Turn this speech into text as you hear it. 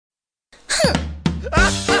Depends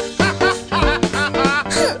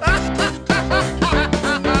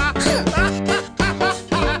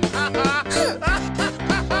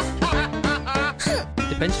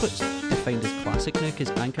what's defined as classic now,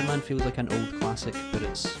 because Anchorman feels like an old classic, but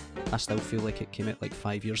I still feel like it came out like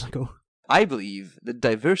 5 years ago. I believe that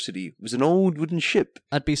Diversity was an old wooden ship.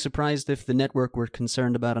 I'd be surprised if the network were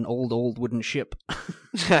concerned about an old wooden ship.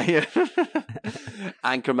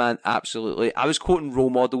 Anchorman, absolutely. I was quoting role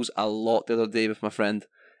models a lot the other day with my friend.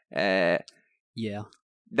 Yeah.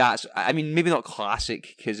 That's, I mean, maybe not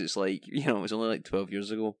classic, because it's like, you know, it was only like 12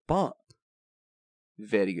 years ago, but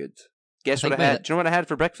very good. Guess what I had? Do you know what I had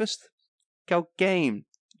for breakfast? Cocaine.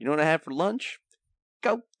 You know what I had for lunch?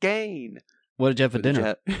 Cocaine. What did you have for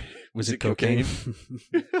dinner? Was it cocaine?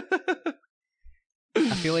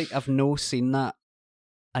 I feel like I've no seen that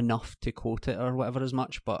enough to quote it or whatever as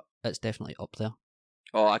much, but it's definitely up there.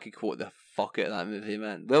 Oh, I could quote the fuck out of that movie,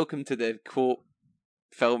 man. Welcome to the quote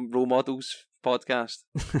film role models podcast.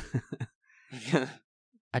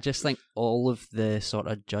 I just think all of the sort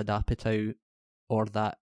of Judd Apatow or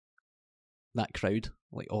that crowd,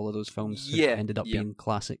 like all of those films, ended up being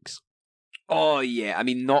classics. Oh yeah, I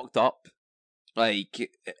mean, Knocked Up, like,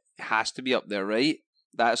 it has to be up there, right?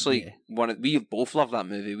 That's like we both love that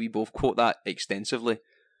movie. We both quote that extensively.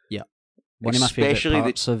 Yeah, one of my favourite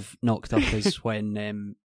parts of Knocked Up is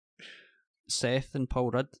when Seth and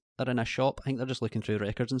Paul Rudd are in a shop. I think they're just looking through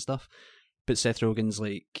records and stuff. But Seth Rogen's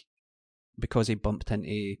like, because he bumped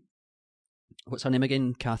into, what's her name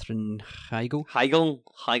again? Katherine Heigl.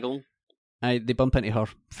 Heigl. They bump into her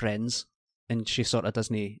friends, and she sort of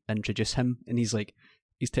doesn't introduce him, and he's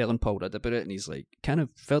telling Paul Rudd about it, and he's like, kind of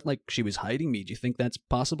felt like she was hiding me. Do you think that's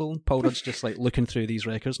possible? And Paul Rudd's just like looking through these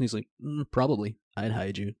records, and he's like, probably. I'd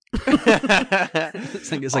hide you. I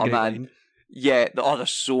think it's a great line. Yeah, there's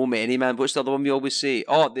so many, man. What's the other one we always say?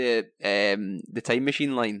 Oh, the time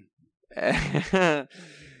machine line.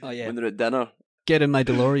 Oh yeah. When they're at dinner. Get in my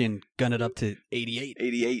DeLorean, gun it up to 88.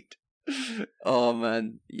 88. Oh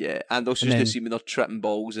man, yeah. And also just to see when they're tripping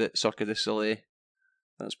balls at Cirque du Soleil.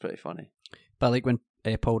 That's pretty funny. But I like when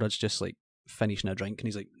Paul Rudd's just like finishing a drink and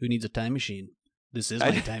he's like, who needs a time machine? This is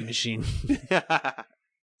my time machine.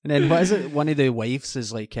 And then what is it? One of the wives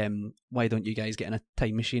is like, why don't you guys get in a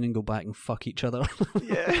time machine and go back and fuck each other?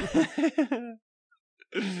 Yeah.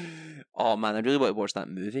 Oh man, I really want to watch that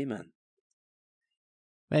movie, man.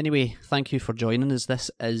 Anyway, thank you for joining us. This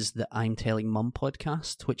is the I'm Telling Mum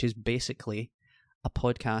podcast, which is basically a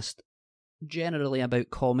podcast generally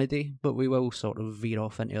about comedy, but we will sort of veer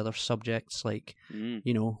off into other subjects like,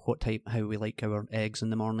 you know, how we like our eggs in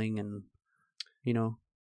the morning and, you know.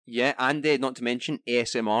 Yeah, and not to mention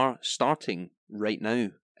ASMR starting right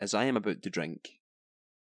now as I am about to drink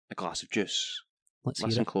a glass of juice.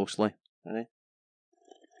 Listen closely. Ready?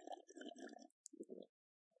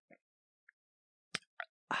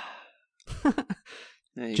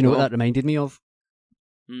 Do you know what that reminded me of?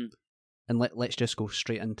 And let's just go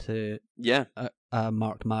straight into a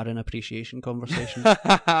Mark Maron appreciation conversation.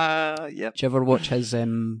 Yep. Do you ever watch his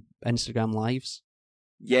Instagram lives?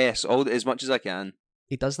 Yes, as much as I can.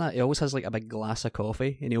 He does that. He always has like a big glass of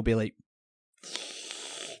coffee, and he'll be like,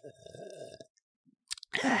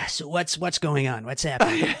 "So what's going on? What's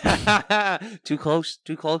happening?" Too close.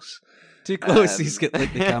 He's got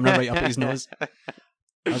like the camera right up his nose.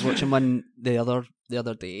 I was watching one the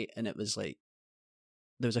other day, and it was like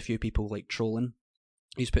there was a few people like trolling.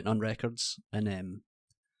 He was putting on records, and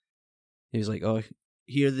he was like, "Oh,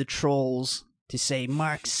 here are the trolls to say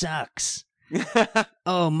Mark sucks."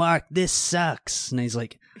 Oh, Mark, this sucks. And he's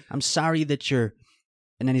like, "I'm sorry that you're."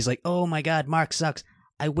 And then he's like, "Oh my God, Mark sucks.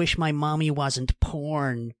 I wish my mommy wasn't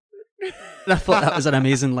porn." And I thought that was an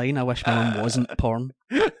amazing line. I wish my mom wasn't porn.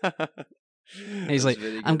 And he's like,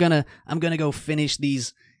 I'm gonna go finish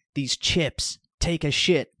these chips, take a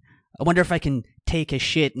shit. I wonder if I can take a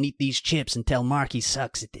shit and eat these chips and tell Mark he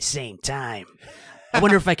sucks at the same time. I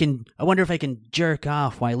wonder if I can jerk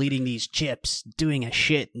off while eating these chips, doing a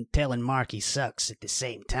shit and telling Mark he sucks at the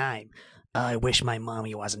same time. I wish my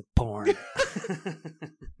mommy wasn't porn.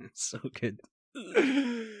 So good.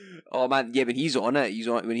 Oh man, yeah, when he's on it,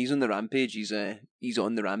 when he's on the rampage, he's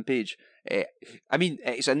on the rampage. I mean,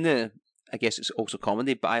 it's in the. I guess it's also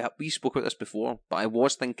comedy, but we spoke about this before. But I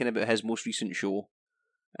was thinking about his most recent show,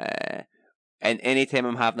 and anytime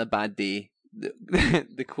I'm having a bad day,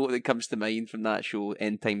 the quote that comes to mind from that show,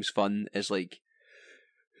 "End Times Fun," is like,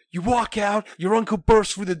 "You walk out, your uncle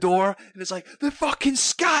bursts through the door, and it's like the fucking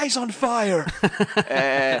sky's on fire."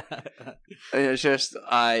 And it's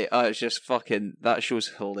just fucking, that show's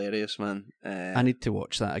hilarious, man. I need to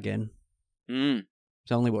watch that again. I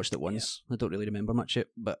only watched it once. Yeah. I don't really remember much of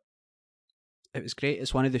it, but it was great.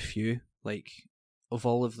 It's one of the few, like, of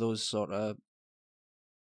all of those sort of,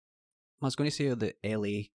 I was going to say the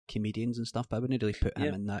LA comedians and stuff, but I wouldn't really put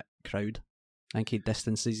him in that crowd. I think he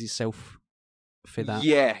distances himself for that.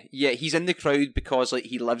 Yeah, he's in the crowd because like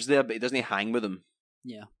he lives there, but he doesn't hang with them.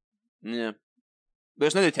 Yeah. But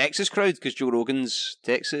it's now the Texas crowd because Joe Rogan's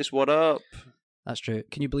Texas. What up? That's true.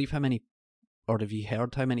 Can you believe how many, or have you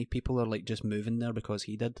heard how many people are like just moving there because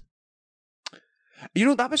he did? You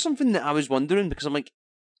know, that was something that I was wondering because I'm like,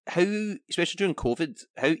 how, especially during COVID,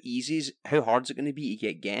 how hard is it going to be to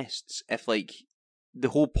get guests if like the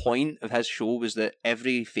whole point of his show was that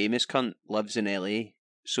every famous cunt lives in LA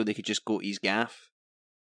so they could just go to his gaff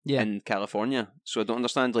in California. So I don't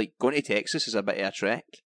understand, like, going to Texas is a bit of a trek.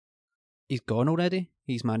 He's gone already?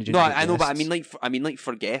 He's managing No, to get I know, guests. but I mean like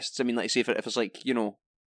for guests, I mean like say if it's like, you know,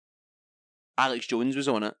 Alex Jones was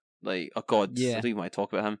on it, like, oh god, I don't even want to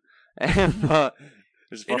talk about him. But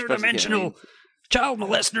it was the first interdimensional child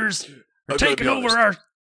molesters are taking over our...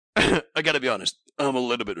 I gotta be honest, I'm a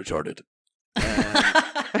little bit retarded.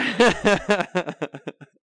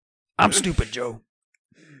 I'm stupid, Joe.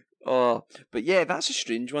 Oh, but yeah, that's a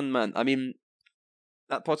strange one, man. I mean,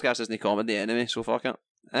 that podcast isn't comedy anyway, so fuck it.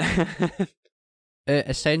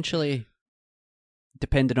 Essentially,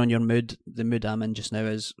 depending on your mood, the mood I'm in just now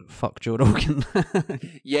is fuck Joe Rogan.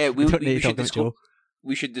 Yeah, we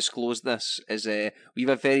should disclose this as we have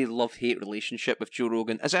a very love-hate relationship with Joe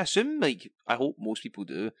Rogan, as I assume, like, I hope most people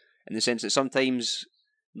do, in the sense that sometimes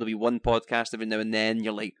there'll be one podcast every now and then,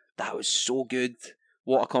 you're like, that was so good,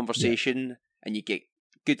 what a conversation, and you get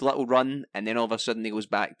good little run, and then all of a sudden he goes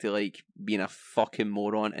back to like being a fucking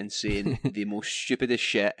moron and saying the most stupidest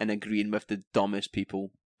shit and agreeing with the dumbest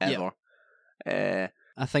people ever. I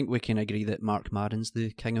think we can agree that Mark Maron's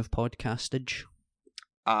the king of podcastage.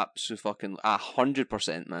 Absolutely,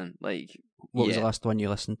 100%, man. Like, what was the last one you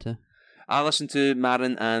listened to? I listened to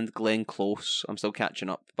Maron and Glenn Close. I'm still catching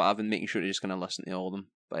up, but I've been making sure to just kind of listen to all of them.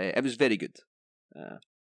 But it was very good.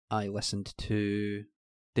 I listened to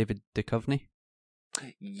David Duchovny.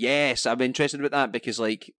 Yes, I'm interested about that because,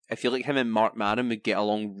 like, I feel like him and Mark Maron would get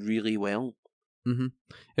along really well. Mm-hmm.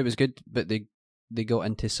 It was good, but they got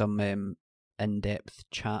into some in-depth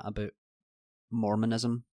chat about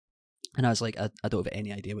Mormonism, and I was like, I don't have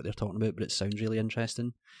any idea what they're talking about, but it sounds really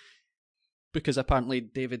interesting. Because apparently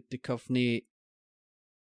David Duchovny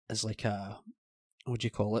is like what do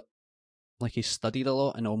you call it? Like he studied a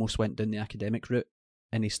lot and almost went down the academic route,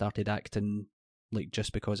 and he started acting like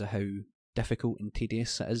just because of how difficult and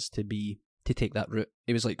tedious it is to take that route.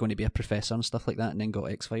 He was like going to be a professor and stuff like that, and then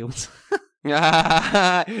got X-Files.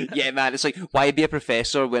 Yeah, man, it's like, why be a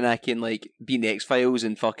professor when I can like be in the X-Files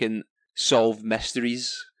and fucking solve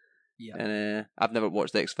mysteries? Yeah. And I've never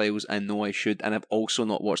watched the X-Files. I know I should, and I've also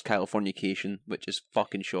not watched Californication, which is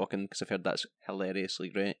fucking shocking because I've heard that's hilariously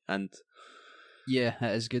great. And yeah,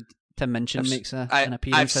 it is good. Tim Minchin makes an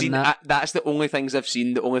appearance in that. That's the only things I've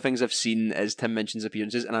seen. The only things I've seen is Tim Minchin's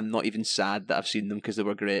appearances, and I'm not even sad that I've seen them because they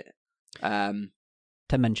were great. Tim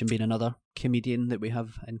Minchin being another comedian that we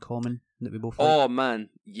have in common that we both like. Oh man,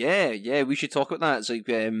 yeah, we should talk about that. It's like,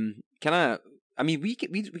 I mean, we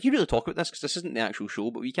can really talk about this because this isn't the actual show,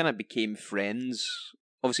 but we kind of became friends,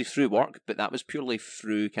 obviously through work, but that was purely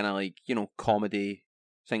through kind of like, you know, comedy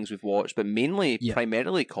things we've watched, but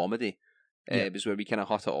primarily comedy. It was where we kind of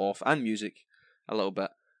hut it off, and music a little bit.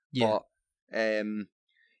 Yeah. But,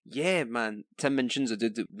 yeah, man, Tim Minchin's a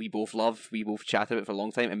dude that we both love. We both chatted about for a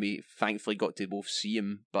long time, and we thankfully got to both see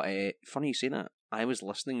him. But funny you say that. I was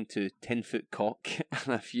listening to 10-Foot Cock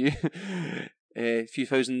and a few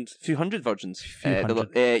hundred virgins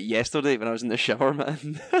yesterday when I was in the shower,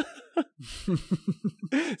 man.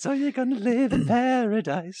 So you're gonna live in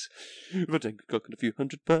paradise with a cock and a few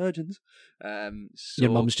hundred virgins.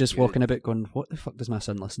 Your mum's just walking about going, what the fuck does my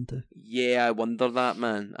son listen to? Yeah, I wonder that,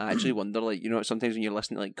 man. I actually wonder, like, you know, sometimes when you're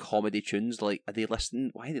listening to like comedy tunes, like, why are they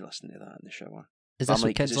listening to that in the shower? Is this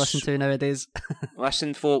what kids listen to nowadays?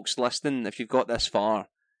 Listen, folks, if you've got this far,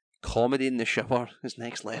 comedy in the shower is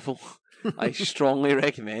next level. I strongly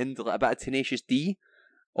recommend. Like, a bit of Tenacious D,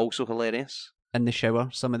 also hilarious. In the shower,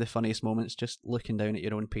 some of the funniest moments, just looking down at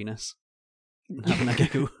your own penis and having a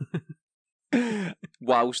giggle.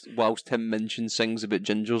 whilst Tim Minchin sings about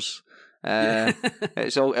gingers.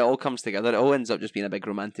 It all comes together. It all ends up just being a big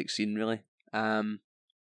romantic scene, really.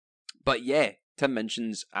 But yeah, Tim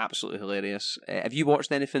Minchin's absolutely hilarious. Have you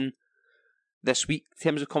watched anything this week in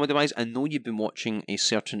terms of comedy-wise? I know you've been watching a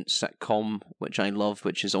certain sitcom, which I love,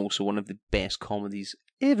 which is also one of the best comedies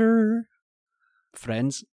ever.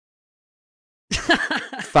 Friends.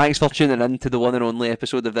 Thanks for tuning in to the one and only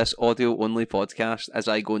episode of this audio-only podcast as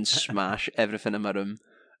I go and smash everything in my room.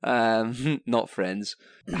 Not Friends.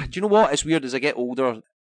 Do you know what? It's weird. As I get older,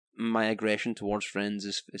 my aggression towards Friends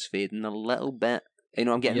is fading a little bit. You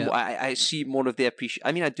know, I'm getting. Yeah. I see more of the appreciation.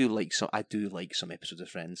 I mean, I do like some episodes of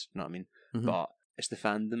Friends. You know what I mean? Mhm. But it's the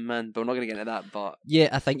fandom, man. But we're not going to get into that. But Yeah,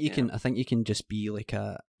 I think you Yeah. can. I think you can just be like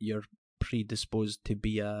you're predisposed to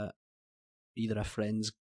be either a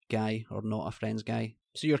Friends guy or not a Friends guy.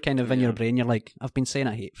 So you're kind of in your brain. You're like, I've been saying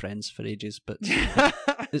I hate Friends for ages, but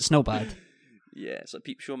it's no bad. Yeah, it's like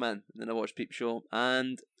Peep Show, man. And then I watched Peep Show,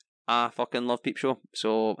 and I fucking love Peep Show.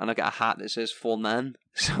 So, and I got a hat that says "For Nan."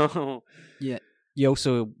 So, Yeah. You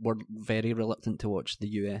also were very reluctant to watch the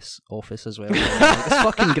US Office as well. Like, it's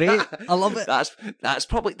fucking great. I love it. That's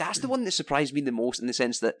the one that surprised me the most, in the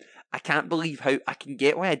sense that I can't believe how I can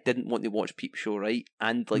get why I didn't want to watch Peep Show, right,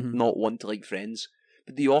 and like not want to like Friends.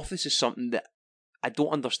 But The Office is something that I don't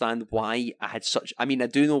understand why I had such. I mean, I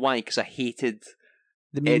do know why, because I hated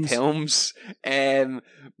The Ed memes. Helms.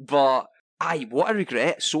 But what a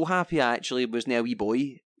regret. So happy I actually was now a wee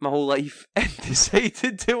boy my whole life and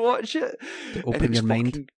decided to watch it. To open your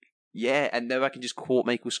mind. Yeah, and now I can just quote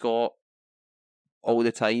Michael Scott all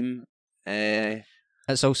the time.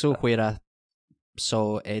 It's also where I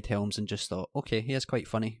saw Ed Helms and just thought, okay, he is quite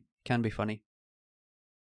funny. Can be funny.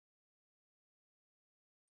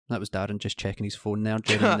 That was Darren just checking his phone there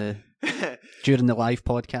during the live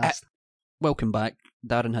podcast. Welcome back.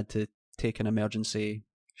 Darren had to take an emergency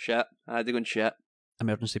shit. I had to go and shit.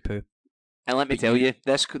 Emergency poo. And let me tell you,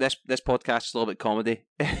 this podcast is all about comedy.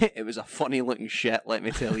 It was a funny looking shit, let me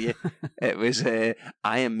tell you. It was, I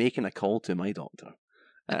am making a call to my doctor.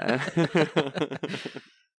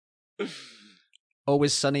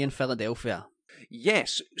 Always Sunny in Philadelphia.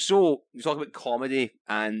 Yes, so you talk about comedy,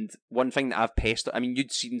 and one thing that I've pestered, I mean,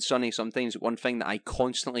 you'd seen Sunny sometimes, one thing that I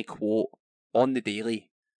constantly quote on the daily,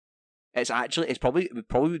 it would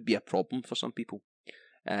probably be a problem for some people.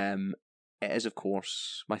 It is, of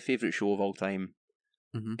course, my favourite show of all time.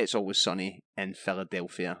 Mm-hmm. It's Always Sunny in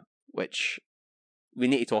Philadelphia, which we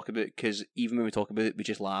need to talk about, because even when we talk about it, we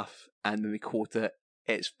just laugh, and when we quote it,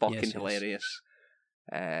 it's fucking hilarious.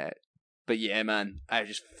 But yeah, man, I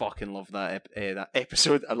just fucking love that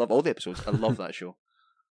episode. I love all the episodes. I love that show.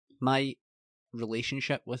 My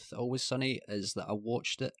relationship with Always Sunny is that I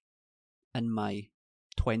watched it in my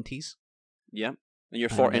 20s. Yeah, and you're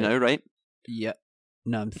 40 now, right? Yeah.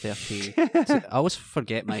 No, I'm 30. I always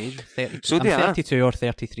forget my age. 32. I'm 32 or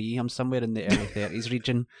 33. I'm somewhere in the early 30s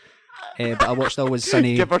region. But I watched Always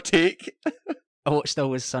Sunny. Give or take. I watched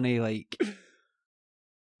Always Sunny like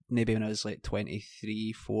maybe when I was like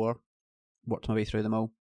 23, 4. Worked my way through them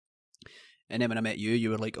all. And then when I met you, you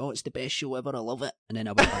were like, oh, it's the best show ever. I love it. And then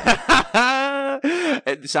I went back.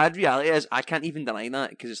 The sad reality is, I can't even deny that,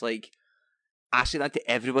 because it's like, I say that to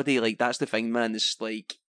everybody. Like, that's the thing, man. It's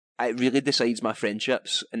like, it really decides my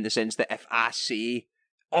friendships, in the sense that if I say,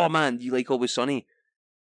 oh man, do you like Always Sunny?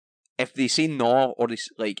 If they say no, or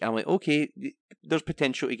I'm like, okay, there's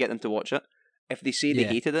potential to get them to watch it. If they say they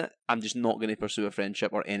hated it, I'm just not going to pursue a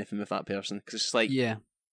friendship or anything with that person, because it's like,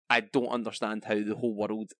 I don't understand how the whole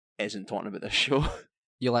world isn't talking about this show.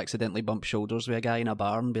 You'll accidentally bump shoulders with a guy in a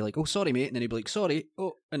bar and be like, oh, sorry, mate. And then he'll be like, sorry.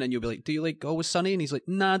 Oh, and then you'll be like, do you like Always Sunny? And he's like,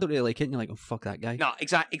 nah, I don't really like it. And you're like, oh, fuck that guy. No,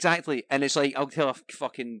 exactly. And it's like, I'll tell a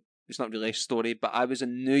fucking, it's not really a story, but I was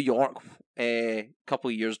in New York a couple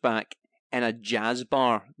of years back in a jazz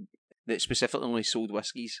bar that specifically only sold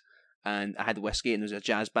whiskies. And I had whiskey, and there was a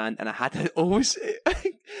jazz band, and I had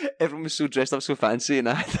everyone was so dressed up so fancy, and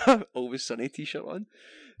I had an Always Sunny t-shirt on.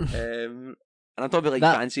 And I'm talking about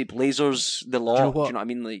like fancy blazers, the lot. Do you know what I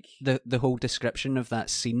mean? Like the whole description of that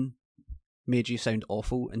scene made you sound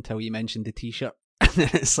awful until you mentioned the t-shirt, and then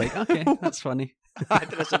it's like, okay, that's funny.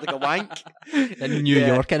 Did I sound like a wank? In New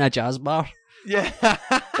York, in a jazz bar. Yeah,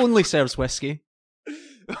 only serves whiskey.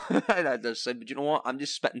 That does sound. But you know what? I'm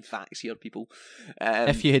just spitting facts here, people.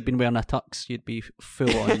 If you had been wearing a tux, you'd be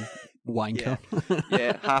full on wanker.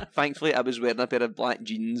 Yeah. Thankfully, I was wearing a pair of black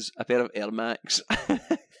jeans, a pair of Air Max,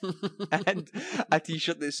 and a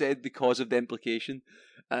t-shirt that said "The Cause of the Implication."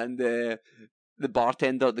 And the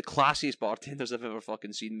bartender, the classiest bartenders I've ever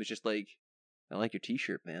fucking seen, was just like, "I like your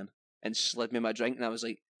t-shirt, man," and slid me my drink, and I was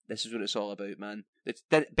like, this is what it's all about, man.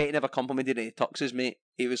 Betty never complimented any tuxes, mate.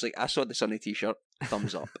 He was like, I saw the Sunny t-shirt,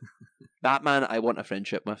 thumbs up. That man I want a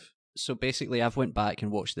friendship with. So basically, I've went back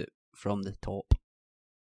and watched it from the top.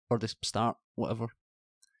 Or the start, whatever.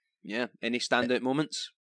 Yeah. Any standout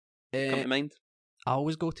moments come to mind? I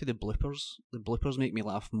always go to the bloopers. The bloopers make me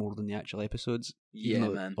laugh more than the actual episodes. Yeah,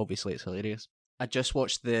 man. Obviously, it's hilarious. I just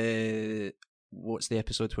watched what's the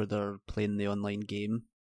episode where they're playing the online game?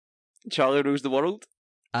 Charlie Rules the World?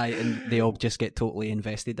 And they all just get totally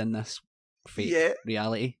invested in this. fake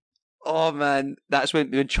reality. Oh man, that's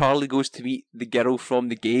when Charlie goes to meet the girl from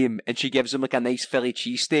the game, and she gives him like a nice Philly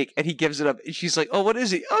cheesesteak, and he gives it up, and she's like, "Oh, what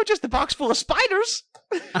is it? Oh, just a box full of spiders."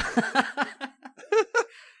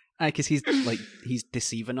 Because he's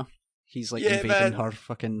deceiving her. He's like invading man. her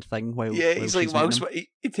fucking thing while he's she's like, meeting him.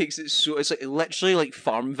 he takes it so it's like literally like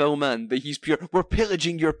Farmville, man. But he's pure. We're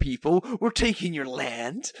pillaging your people. We're taking your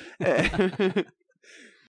land. That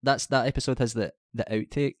episode has the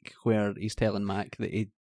outtake where he's telling Mac that he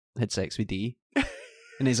had sex with Dee.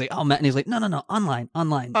 And he's like, "Oh, Matt," and he's like, no, online.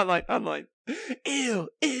 Ew.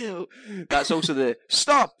 That's also the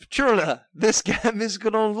stop, Churla. This game has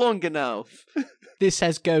gone on long enough. This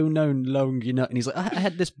has gone on long enough. And he's like, I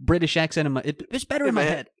had this British accent in my... It's better in my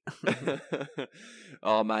head.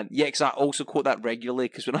 Oh, man. Yeah, because I also quote that regularly,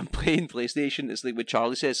 because when I'm playing PlayStation, it's like what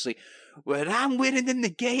Charlie says, it's like, when I'm winning in the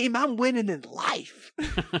game, I'm winning in life.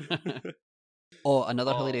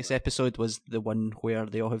 Another hilarious episode was the one where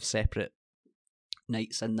they all have separate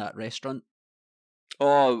nights in that restaurant.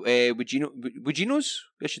 Would I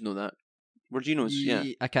should know that. Regino's, yeah.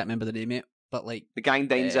 I can't remember the name, mate, but like... The gang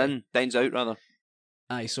dines out, rather.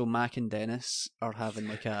 Aye, so Mac and Dennis are having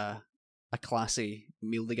like a classy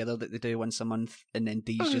meal together that they do once a month, and then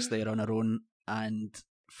Dee's just there on her own, and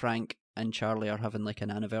Frank and Charlie are having like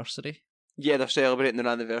an anniversary. Yeah, they're celebrating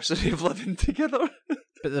their anniversary of living together.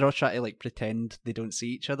 But they're all trying to like pretend they don't see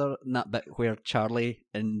each other. And that bit where Charlie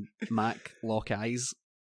and Mac lock eyes.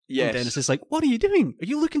 Yes. And Dennis is like, "What are you doing? Are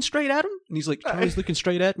you looking straight at him?" And he's like, "Charlie's looking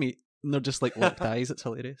straight at me." And they're just like locked eyes. It's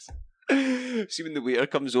hilarious. See when the waiter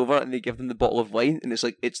comes over and they give them the bottle of wine, and it's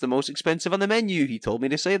like, "It's the most expensive on the menu. He told me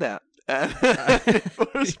to say that."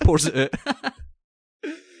 He pours it out.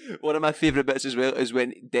 One of my favourite bits as well is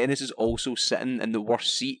when Dennis is also sitting in the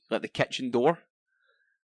worst seat, like the kitchen door.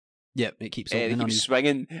 Yep, it keeps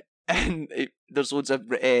swinging, and there's loads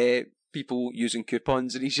of people using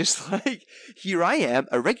coupons, and he's just like, "Here I am,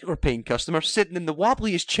 a regular paying customer, sitting in the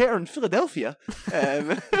wobbliest chair in Philadelphia."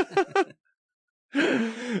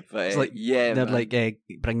 But it's like, yeah, they're man. like,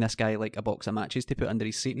 bring this guy like a box of matches to put under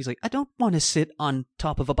his seat, and he's like, "I don't want to sit on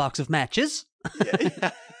top of a box of matches."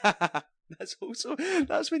 Yeah.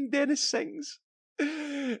 That's when Dennis sings.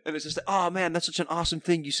 And it's just like, "Oh man, that's such an awesome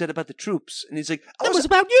thing you said about the troops." And he's like, "That was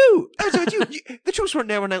about you. That was about you. The troops weren't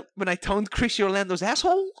there when I toned Chris Orlando's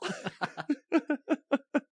asshole."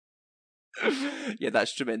 Yeah,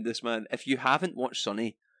 that's tremendous, man. If you haven't watched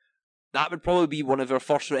Sunny, that would probably be one of our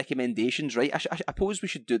first recommendations, right? I suppose we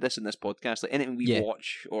should do this in this podcast. Like anything we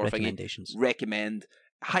watch or recommendations.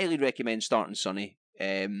 Highly recommend starting Sunny.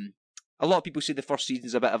 A lot of people say the first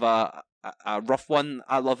season's a bit of a rough one.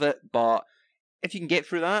 I love it, but if you can get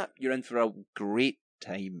through that, you're in for a great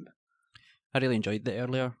time. I really enjoyed the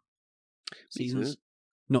earlier seasons.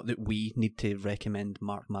 Not that we need to recommend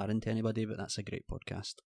Mark Maron to anybody, but that's a great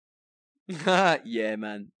podcast. Yeah,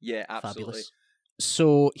 man. Yeah, absolutely. Fabulous.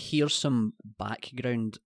 So here's some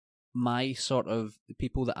background. My sort of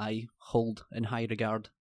people that I hold in high regard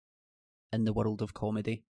in the world of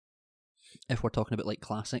comedy, if we're talking about like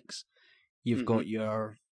classics, you've got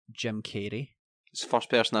your Jim Carrey. It's the first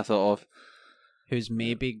person I thought of. Who's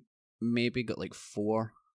maybe got like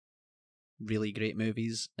 4 really great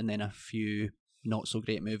movies, and then a few not so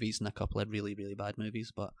great movies, and a couple of really, really bad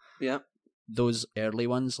movies. But yeah, those early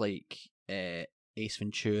ones like Ace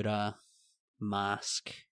Ventura,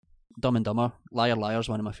 Mask, Dumb and Dumber, Liar Liar's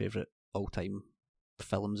one of my favourite all-time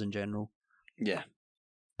films in general. Yeah.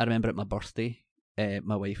 I remember at my birthday,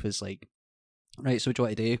 my wife was like, "Right, so what do you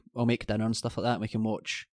want to do? I'll make dinner and stuff like that, and we can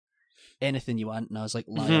watch anything you want." And I was like,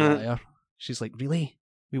 "Liar Liar." She's like, "Really?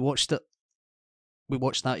 We watched it? We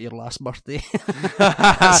watched that your last birthday?"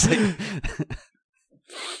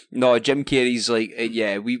 No, Jim Carrey's like,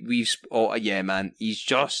 man, he's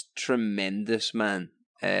just tremendous, man.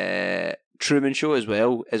 Truman Show as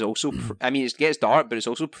well is also, it gets dark, but it's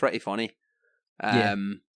also pretty funny.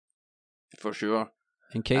 For sure.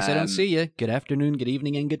 In case I don't see you, good afternoon, good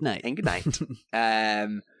evening, and good night. And good night.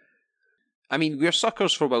 We're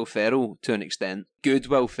suckers for Will Ferrell to an extent. Good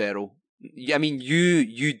Will Ferrell. I mean,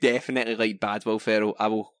 you definitely like bad Will Ferrell. I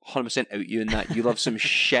will 100% out you in that. You love some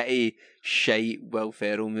shite Will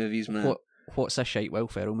Ferrell movies, man. What's a shite Will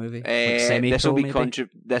Ferrell movie? Like this will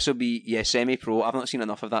be maybe? semi-pro. I've not seen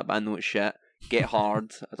enough of that, but I know it's shit. Get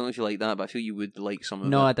Hard. I don't know if you like that, but I feel you would like some of it.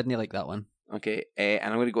 No, I didn't like that one. Okay, and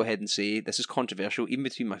I'm going to go ahead and say this is controversial, even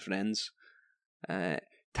between my friends.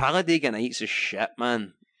 Talladega Nights is shit,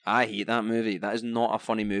 man. I hate that movie. That is not a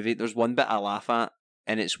funny movie. There's one bit I laugh at,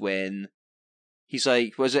 and it's when He's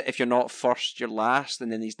like, was it if you're not first, you're last?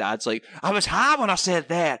 And then his dad's like, I was high when I said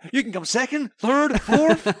that. You can come second, third,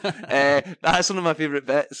 fourth. That's one of my favourite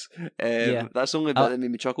bits. That's the only bit that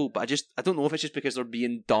made me chuckle. But I don't know if it's just because they're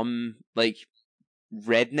being dumb, like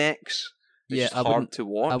rednecks. It's just hard to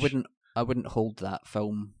watch. I wouldn't hold that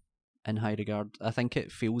film in high regard. I think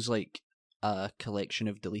it feels like a collection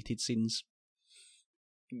of deleted scenes.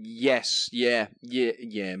 Yes, yeah,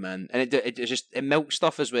 man, and it milks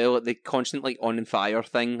stuff as well. Like the constant like on and fire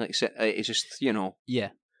thing, like it's just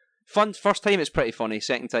fun. First time it's pretty funny.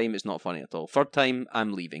 Second time it's not funny at all. Third time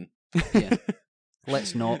I'm leaving. Yeah,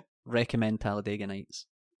 let's not recommend Talladega Nights.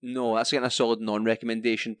 No, that's getting a solid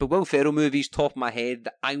non-recommendation. But Will Ferrell movies, top of my head,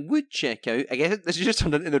 that I would check out. I guess this is just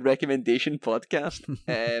turned into the recommendation podcast.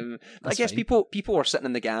 I guess fine. People are sitting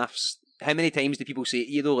in the gaffs. How many times do people say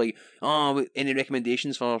to you though, like, oh, any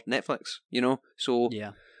recommendations for Netflix? You know, so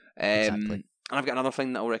yeah, exactly. And I've got another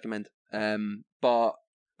thing that I'll recommend. But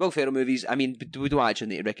Will Ferrell movies, I mean, we don't actually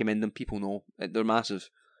need to recommend them. People know they're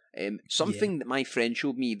massive. Something that my friend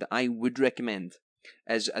showed me that I would recommend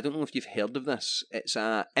is, I don't know if you've heard of this. It's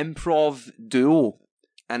a improv duo,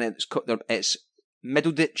 and it's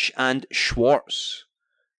Middleditch and Schwartz.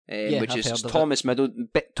 Which is Thomas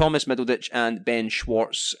Middleditch and Ben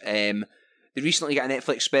Schwartz. They recently got a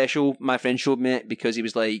Netflix special. My friend showed me it because he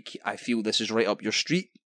was like, I feel this is right up your street.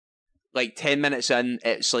 Like 10 minutes in,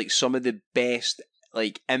 it's like some of the best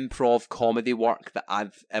like improv comedy work that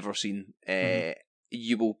I've ever seen.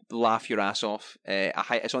 You will laugh your ass off.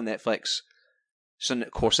 It's on Netflix. So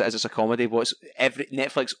of course it is. It's a comedy, but it's every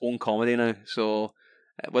Netflix own comedy now. So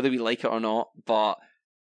whether we like it or not, but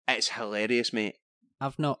it's hilarious, mate.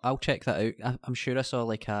 I'll check that out. I'm sure I saw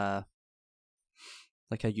like a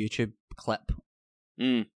YouTube clip,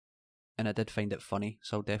 and I did find it funny,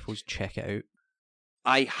 so I'll definitely check it out.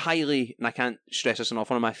 I can't stress this enough,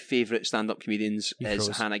 one of my favourite stand-up comedians is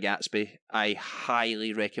Hannah Gatsby. I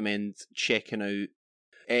highly recommend checking out.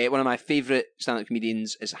 One of my favourite stand-up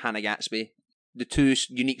comedians is Hannah Gatsby. The two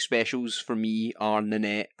unique specials for me are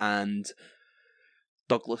Nanette and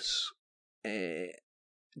Douglas.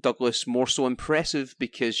 Douglas more so impressive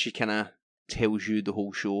because she kind of tells you the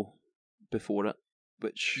whole show before it,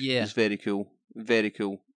 which is very cool,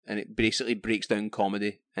 and it basically breaks down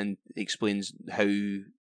comedy and explains how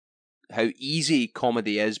easy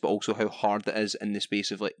comedy is, but also how hard it is in the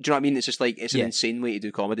space of like, do you know what I mean? It's just like it's an insane way to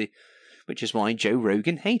do comedy, which is why Joe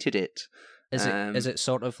Rogan hated it. Is it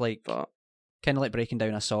sort of like kind of like breaking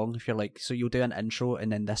down a song? If you're like, so you'll do an intro and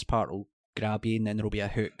then this part will grab you and then there'll be a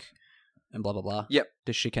hook. And blah blah blah. Yep.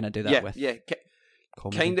 Does she kind of do that with?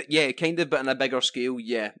 Comedy? Kind of, but on a bigger scale.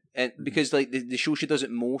 Yeah, and because like the show she does it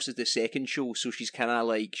most is the second show, so she's kind of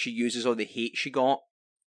like she uses all the hate she got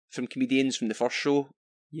from comedians from the first show,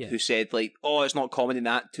 who said like, "Oh, it's not comedy," and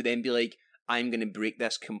that to then be like, "I'm going to break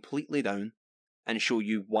this completely down and show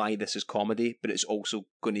you why this is comedy, but it's also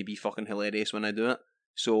going to be fucking hilarious when I do it."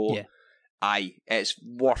 So, it's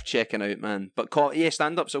worth checking out, man. But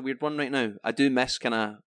stand up's a weird one right now. I do miss kind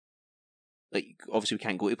of. Like, obviously we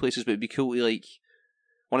can't go to places, but it'd be cool to, like,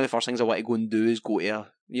 one of the first things I want to go and do is go to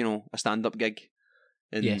a stand-up gig.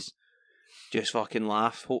 And just fucking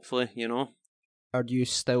laugh, hopefully, you know. Are you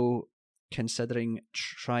still considering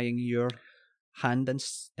trying your hand in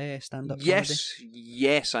stand-up comedy?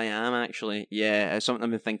 Yes, I am, actually. Yeah, it's something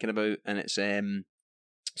I've been thinking about, and it's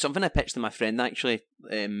something I pitched to my friend, actually.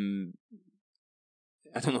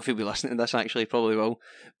 I don't know if he'll be listening to this, actually, probably will,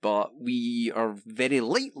 but we are very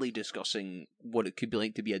lightly discussing what it could be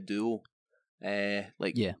like to be a duo,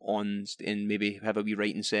 on, and maybe have a wee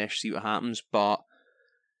writing sesh, see what happens, but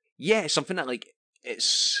yeah, it's something that, like,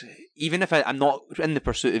 it's, even if I'm not in the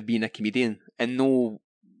pursuit of being a comedian, in no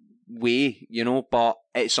way, you know, but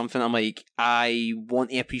it's something I'm like, I want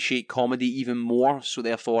to appreciate comedy even more, so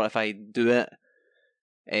therefore, if I do it,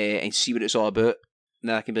 and see what it's all about,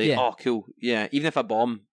 then I can be like, oh, cool, yeah. Even if I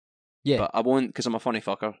bomb, but I won't because I'm a funny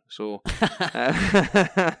fucker. So,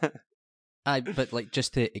 but like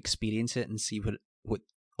just to experience it and see what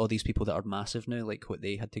all these people that are massive now, like what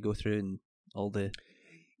they had to go through, and all the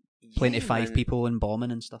plenty of five people and bombing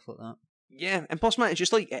and stuff like that. Yeah, and plus, man, it's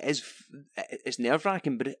just like it's nerve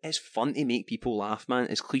wracking, but it is fun to make people laugh, man.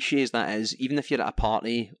 As cliche as that is, even if you're at a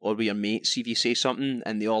party or with your mates, see if you say something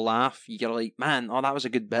and they all laugh, you're like, man, oh, that was a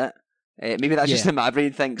good bit. Maybe that's just in my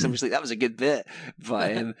brain thing, because I'm just like, that was a good bit.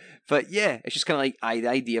 But yeah, it's just kind of like the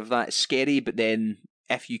idea of that. It's scary, but then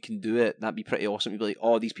if you can do it, that'd be pretty awesome. You'd be like,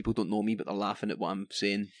 oh, these people don't know me, but they're laughing at what I'm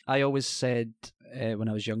saying. I always said when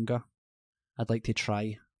I was younger, I'd like to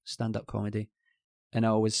try stand-up comedy. And I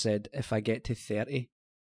always said, if I get to 30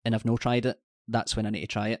 and I've not tried it, that's when I need to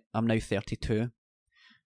try it. I'm now 32,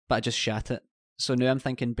 but I just shat it. So now I'm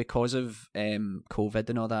thinking, because of COVID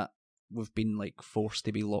and all that, we've been like forced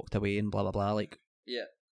to be locked away and blah blah blah. Like, Yeah.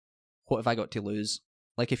 what have I got to lose?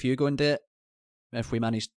 Like, if you go and do it, if we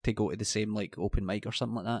managed to go to the same like open mic or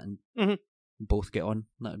something like that and both get on,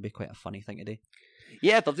 that would be quite a funny thing to do.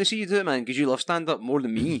 Yeah, I'd love to see you do it, man, because you love stand up more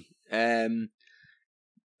than me.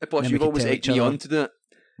 Plus, we you've can always tell egged each me other- on to do it.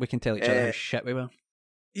 We can tell each other how shit we were.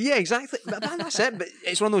 Yeah, exactly. But that's it. But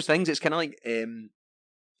it's one of those things. It's kind of like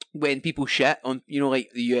when people shit on,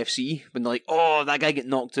 like the UFC, when they're like, "Oh, that guy get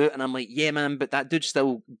knocked out," and I'm like, "Yeah, man, but that dude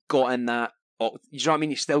still got in that." You know what I mean?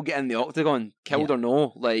 You still get in the octagon, killed or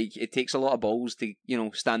no. Like, it takes a lot of balls to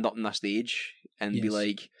stand up on that stage and be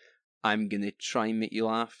like, "I'm gonna try and make you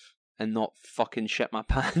laugh and not fucking shit my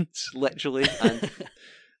pants," literally.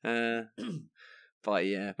 And but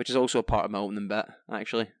yeah, which is also a part of my opening bit,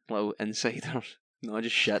 actually. Little insider. No, I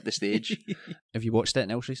just shit the stage. Have you watched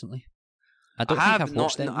anything else recently? I don't think I've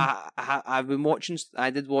watched anything. I've been watching.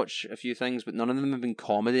 I did watch a few things, but none of them have been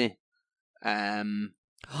comedy.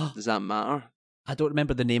 Does that matter? I don't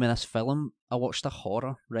remember the name of this film. I watched a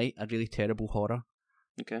horror, right? A really terrible horror.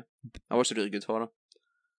 Okay. I watched a really good horror.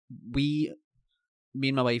 Me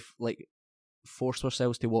and my wife, like, forced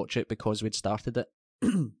ourselves to watch it because we'd started it.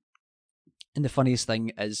 And the funniest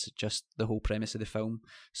thing is just the whole premise of the film.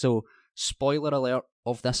 So, spoiler alert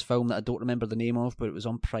of this film that I don't remember the name of, but it was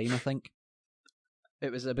on Prime, I think.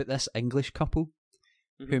 It was about this English couple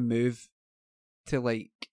who move to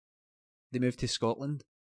Scotland.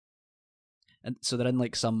 And so they're in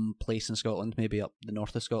like some place in Scotland, maybe up the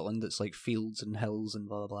north of Scotland. It's like fields and hills and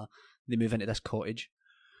blah blah blah. They move into this cottage,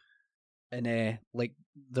 and like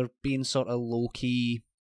they're being sort of low key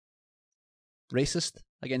racist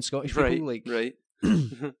against Scottish people. Like, right.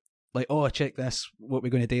 like, oh, check this. What we're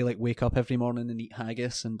going to do? Like, wake up every morning and eat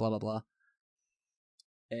haggis and blah blah blah.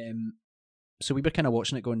 So we were kind of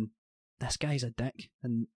watching it, going, "This guy's a dick,"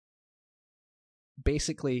 and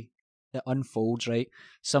basically it unfolds, right?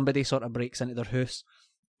 Somebody sort of breaks into their house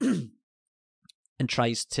and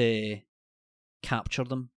tries to capture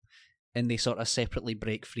them, and they sort of separately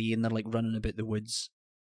break free, and they're like running about the woods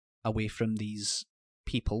away from these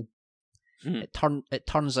people. It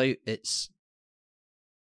turns out it's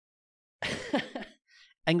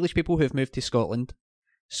English people who have moved to Scotland.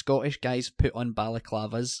 Scottish guys put on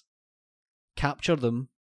balaclavas, capture them,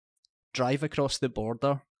 drive across the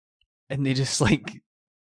border, and they just like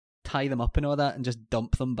tie them up and all that and just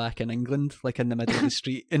dump them back in England, like in the middle of the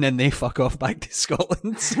street, and then they fuck off back to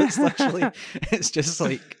Scotland. So it's just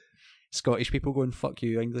like Scottish people going, "Fuck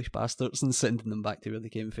you, English bastards," and sending them back to where they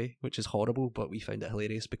came from, which is horrible, but we found it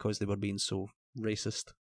hilarious because they were being so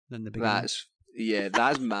racist in the beginning.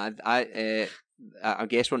 That's mad. I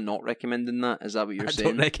guess we're not recommending that. Is that what you're saying?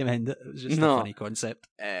 I don't recommend it. It was just a funny concept.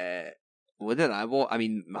 What did I watch? I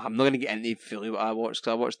mean, I'm not going to get into fully what I watched,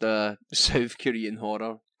 because I watched a South Korean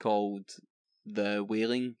horror called The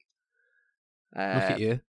Wailing. Look at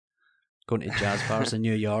you, going to jazz bars in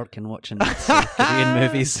New York and watching South Korean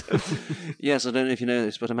movies. Yes, I don't know if you know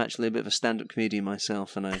this, but I'm actually a bit of a stand-up comedian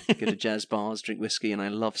myself, and I go to jazz bars, drink whiskey, and I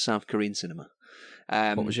love South Korean cinema.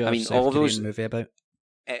 What was your South Korean movie about?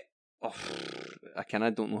 I kind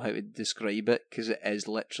of don't know how to describe it, because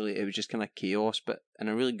it was just kind of chaos, but in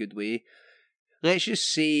a really good way. Let's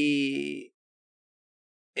just say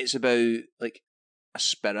it's about like a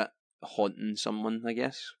spirit haunting someone, I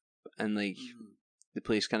guess, and like the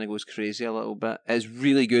place kind of goes crazy a little bit. It's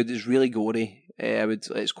really good. It's really gory.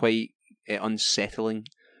 It's quite unsettling,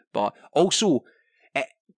 but also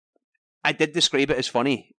I did describe it as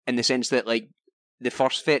funny in the sense that like the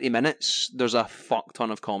first 30 minutes there's a fuck ton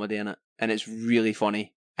of comedy in it, and it's really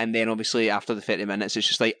funny. And then obviously after the 30 minutes it's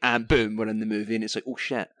just like, and boom, we're in the movie, and it's like, oh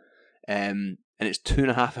shit. And it's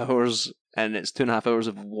 2.5 hours, and it's 2.5 hours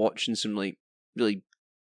of watching some like really,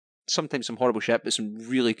 sometimes some horrible shit, but some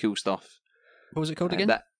really cool stuff. What was it called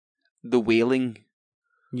again? The Wailing.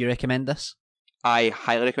 You recommend this? I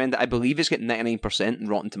highly recommend it. I believe it's getting 99% in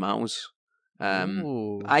Rotten Tomatoes.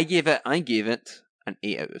 I gave it an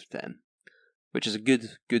 8 out of 10, which is a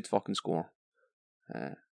good fucking score.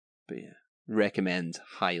 But yeah, recommend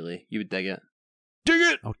highly. You would dig it. Dig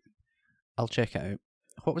it! I'll check it out.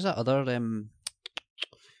 What was that other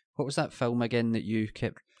what was that film again that you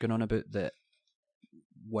kept going on about that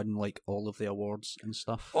won like all of the awards and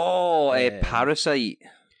stuff? Oh, Parasite.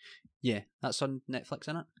 Yeah, that's on Netflix,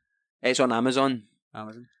 isn't it? It's on Amazon.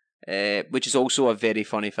 Which is also a very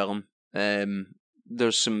funny film.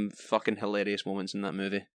 There's some fucking hilarious moments in that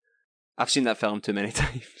movie. I've seen that film too many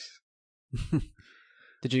times.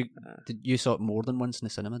 Did you saw it more than once in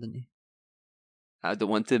the cinema, didn't you? I don't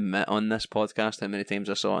want to admit on this podcast how many times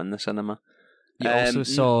I saw it in the cinema. You also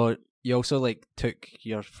saw You also like took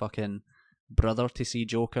your fucking brother to see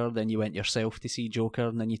Joker, then you went yourself to see Joker,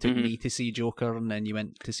 and then you took me to see Joker, and then you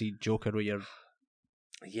went to see Joker with your...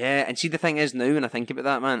 Yeah, and see, the thing is now, when I think about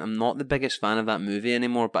that, man, I'm not the biggest fan of that movie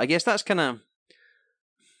anymore, but I guess that's kind of...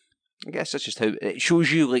 I guess that's just how... It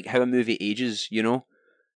shows you, like, how a movie ages, you know?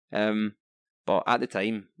 But at the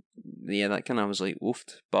time, yeah, that kind of was like,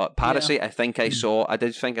 oofed. But Parasite, yeah. I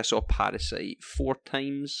did think I saw Parasite 4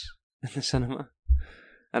 times in the cinema.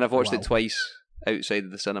 And I've watched it twice outside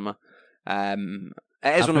of the cinema. It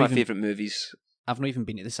is one of my favourite movies. I've not even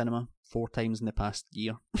been to the cinema 4 times in the past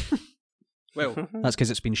year. Well, that's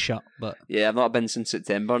because it's been shut, but... Yeah, I've not been since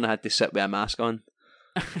September and I had to sit with a mask on.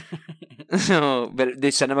 So, but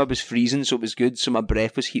the cinema was freezing, so it was good, so my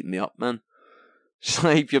breath was heating me up, man. It's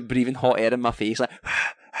like you're breathing hot air in my face, like...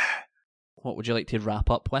 What would you like to wrap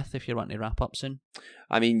up with, if you're wanting to wrap up soon?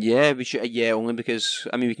 I mean, yeah, we should. Yeah, only because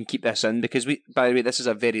we can keep this in because By the way, this is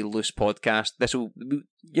a very loose podcast. This will,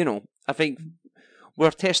 I think we're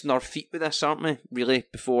testing our feet with this, aren't we? Really,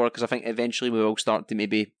 before, because I think eventually we will start to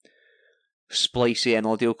maybe splice in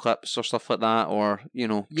audio clips or stuff like that, or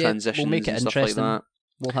transitions. We'll make it and interesting. Stuff like that.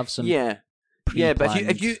 We'll have some but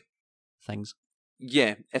if you things.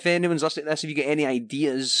 Yeah, if anyone's listening to this, if you get any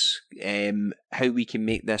ideas how we can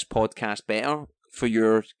make this podcast better for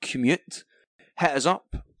your commute, hit us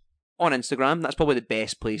up on Instagram. That's probably the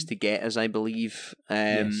best place to get us, I believe.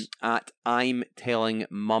 Yes. At I'm Telling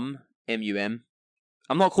Mum, M-U-M.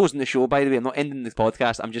 I'm not closing the show, by the way. I'm not ending the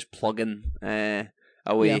podcast. I'm just plugging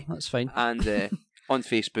away. Yeah, that's fine. And on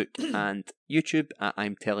Facebook and YouTube at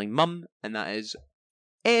I'm Telling Mum, and that is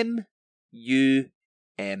M-U-M.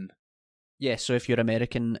 Yeah, so if you're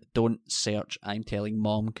American, don't search I'm Telling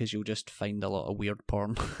Mom, because you'll just find a lot of weird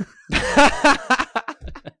porn.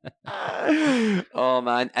 Oh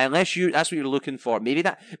man, unless that's what you're looking for. Maybe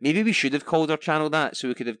we should have called our channel that, so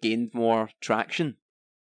we could have gained more traction.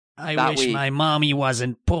 I wish my mommy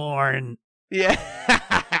wasn't porn. Yeah.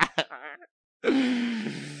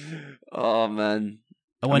 Oh man.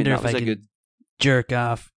 I wonder if I could jerk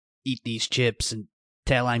off, eat these chips, and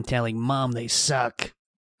tell I'm telling Mom they suck.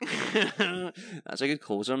 That's a good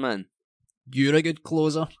closer, man. You're a good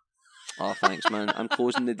closer. Oh, thanks, man. I'm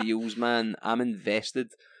closing the deals, man. I'm invested.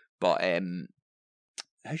 But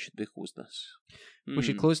how should we close this? We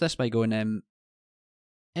should close this by going,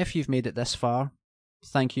 if you've made it this far,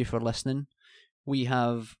 thank you for listening. We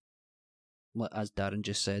have, as Darren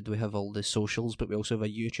just said, we have all the socials, but we also have a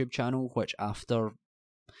YouTube channel, which after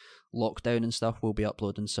lockdown and stuff, we'll be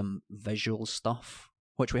uploading some visual stuff,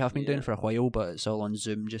 which we have been doing for a while, but it's all on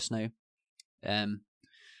Zoom just now.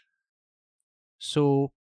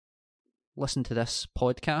 So, listen to this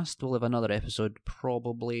podcast. We'll have another episode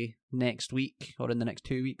probably next week, or in the next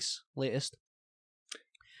 2 weeks, latest.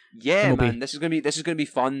 Yeah, man, this is gonna be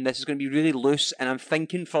fun. This is gonna be really loose, and I'm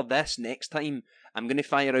thinking for this next time, I'm gonna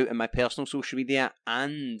fire out in my personal social media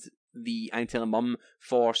and the I'm Telling Mum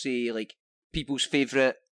for, say, like people's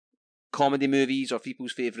favourite comedy movies or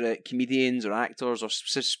people's favourite comedians or actors or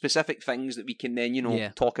specific things that we can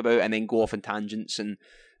then talk about and then go off on tangents. And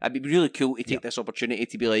it'd be really cool to take this opportunity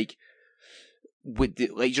to be like, do you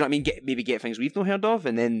know what I mean? Maybe get things we've not heard of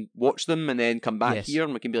and then watch them and then come back here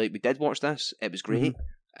and we can be like, we did watch this, it was great.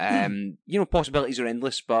 Possibilities are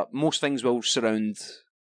endless, but most things will surround.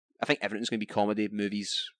 I think everything's going to be comedy,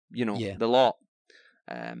 movies, the lot.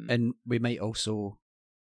 And we might also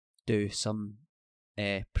do some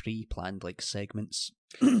pre-planned like segments.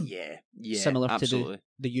 yeah, similar absolutely. To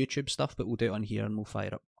the YouTube stuff, but we'll do it on here and we'll fire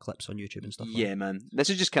up clips on YouTube and stuff. Yeah, man. This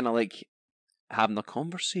is just kind of like having a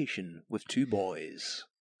conversation with two boys.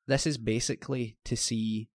 This is basically to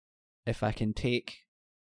see if I can take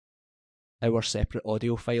our separate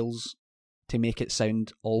audio files to make it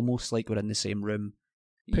sound almost like we're in the same room,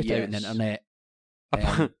 put it out on the internet.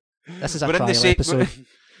 This is a trial episode.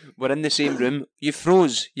 We're in the same room. You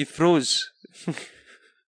froze.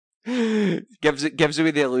 gives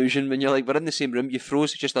away the illusion when you're like, we're in the same room. You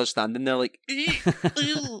froze. It's just us standing there like.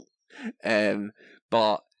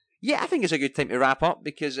 But yeah, I think it's a good time to wrap up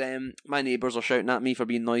because my neighbours are shouting at me for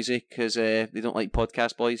being noisy because they don't like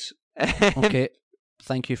podcast boys. Okay.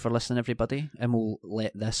 Thank you for listening, everybody, and we'll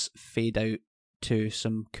let this fade out to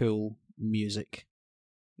some cool music.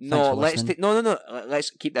 No, let's let's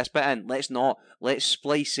keep this bit in. Let's not. Let's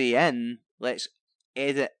splice it in. Let's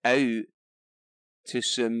edit out to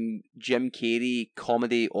some Jim Carrey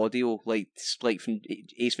comedy audio, like from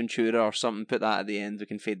Ace Ventura or something. Put that at the end. We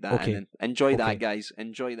can fade that in. Enjoy that, guys.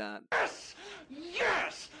 Enjoy that.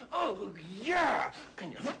 Yes! Oh, yeah!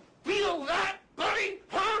 Can you feel that, buddy?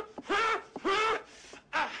 Huh?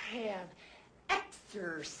 I have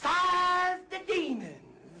exorcised the demons.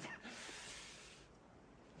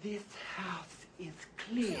 This house is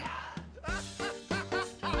clear.